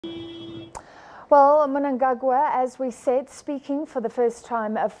Well, Mnangagwa, as we said, speaking for the first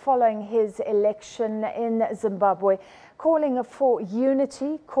time following his election in Zimbabwe, calling for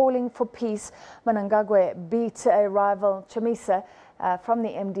unity, calling for peace. Mnangagwa beat a rival, Chamisa, from the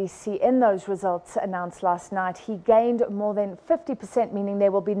MDC in those results announced last night. He gained more than 50%, meaning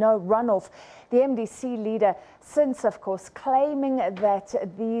there will be no runoff. The MDC leader since, of course, claiming that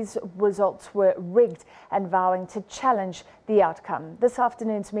these results were rigged and vowing to challenge the outcome. This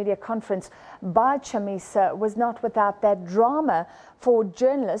afternoon's media conference by Chamisa was not without that drama for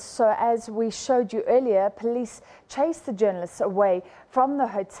journalists. So as we showed you earlier, police chased the journalists away from the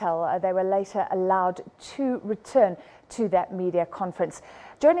hotel. They were later allowed to return to that media conference.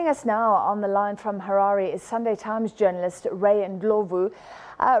 Joining us now on the line from Harare is Sunday Times journalist Ray Ndlovu.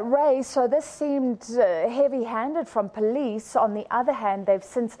 Ray, so this seemed heavy-handed from police. On the other hand, they've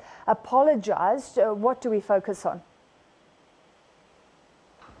since apologized. What do we focus on?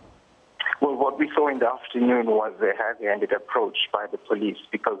 Well, what we saw in the afternoon was a heavy-handed approach by the police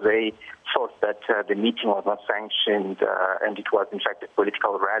because they thought that the meeting was not sanctioned and it was, in fact, a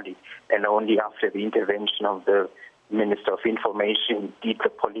political rally. And only after the intervention of the Minister of Information did the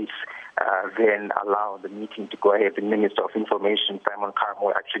police then allow the meeting to go ahead. The Minister of Information, Simon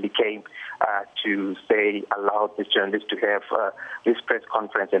Carmore, actually came to say, allowed the journalists to have this press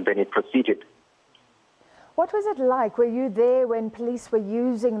conference, and then it proceeded. What was it like? Were you there when police were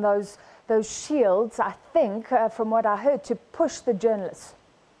using those shields, I think, from what I heard, to push the journalists?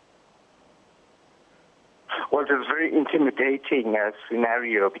 Well, it was a very intimidating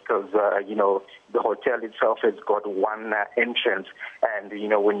scenario because, the hotel itself has got one entrance. And,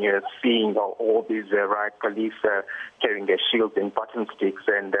 when you're seeing all these riot police carrying their shields and button sticks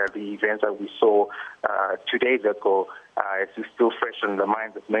and the events that we saw 2 days ago, it's still fresh on the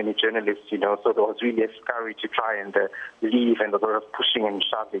minds of many journalists, so there was really a scurry to try and leave, and a lot of pushing and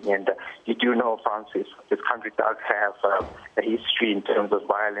shoving. And you do know, Francis, this country does have a history in terms of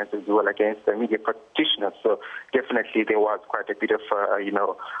violence as well against the media practitioners. So definitely there was quite a bit of, a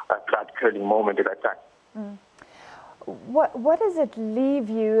blood-curdling moment at that time. What does it leave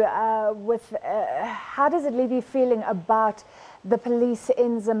you with? How does it leave you feeling about the police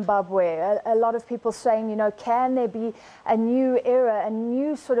in Zimbabwe? A lot of people saying, can there be a new era, a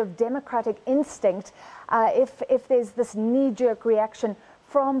new sort of democratic instinct if there's this knee-jerk reaction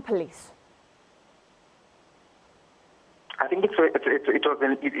from police? I think it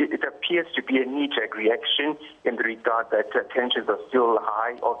appears to be a knee-jerk reaction in the regard that tensions are still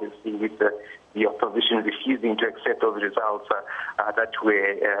high, obviously, with the opposition refusing to accept those results that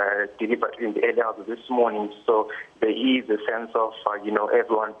were delivered in the early hours of this morning. So there is a sense of,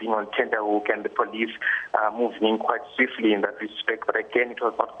 everyone being on tenterhook and the police moving in quite swiftly in that respect. But again, it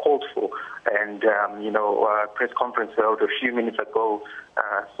was not called for. And, press conference held a few minutes ago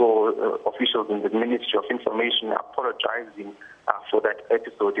saw officials in the Ministry of Information apologizing for that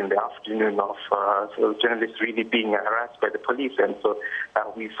episode in the afternoon of so journalists really being harassed by the police. And so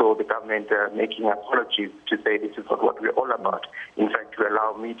we saw the government making apologies to say this is not what we're all about. In fact, to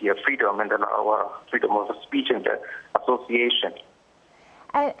allow media freedom and allow freedom of speech and association.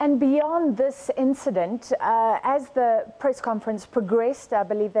 And beyond this incident, as the press conference progressed, I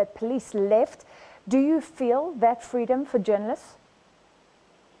believe that police left. Do you feel that freedom for journalists?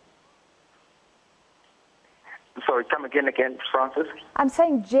 Sorry, come again, Francis? I'm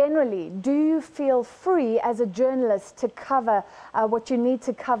saying generally, do you feel free as a journalist to cover what you need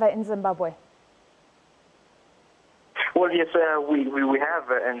to cover in Zimbabwe? Well, yes, we have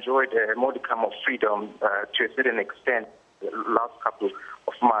enjoyed a modicum of freedom to a certain extent the last couple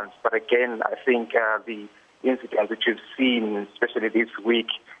of months. But again, I think the incidents which you've seen, especially this week,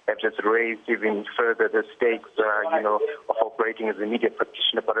 have just raised even further the stakes, of operating as a media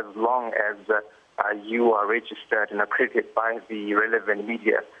practitioner. But as long as you are registered and accredited by the relevant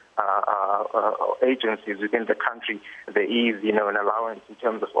media agencies within the country, there is, an allowance in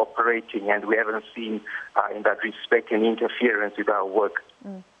terms of operating, and we haven't seen in that respect any interference with our work.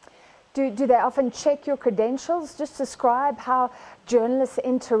 Do they often check your credentials? Just describe how journalists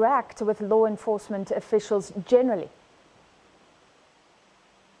interact with law enforcement officials generally.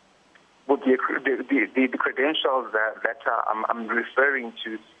 Well, the credentials that I'm referring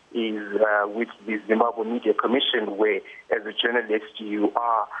to is with the Zimbabwe Media Commission, where as a journalist you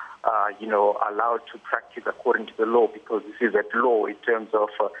are, allowed to practice according to the law, because this is at law in terms of,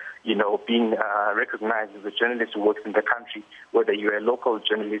 being recognized as a journalist who works in the country, whether you're a local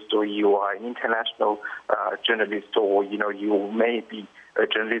journalist or you are an international journalist, or, you may be a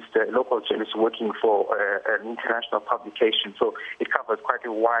journalist, a local journalist working for an international publication. So it covers quite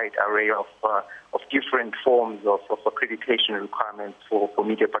a wide array of different forms of accreditation requirements for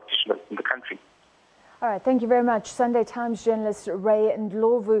media practitioners in the country. All right, thank you very much. Sunday Times journalist Ray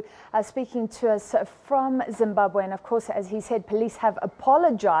Ndlovu speaking to us from Zimbabwe. And of course, as he said, police have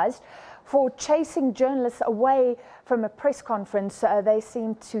apologized for chasing journalists away from a press conference. They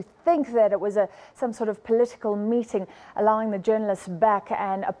seem to think that it was some sort of political meeting, allowing the journalists back,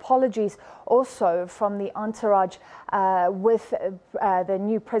 and apologies also from the entourage with the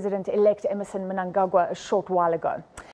new president-elect Emmerson Mnangagwa a short while ago.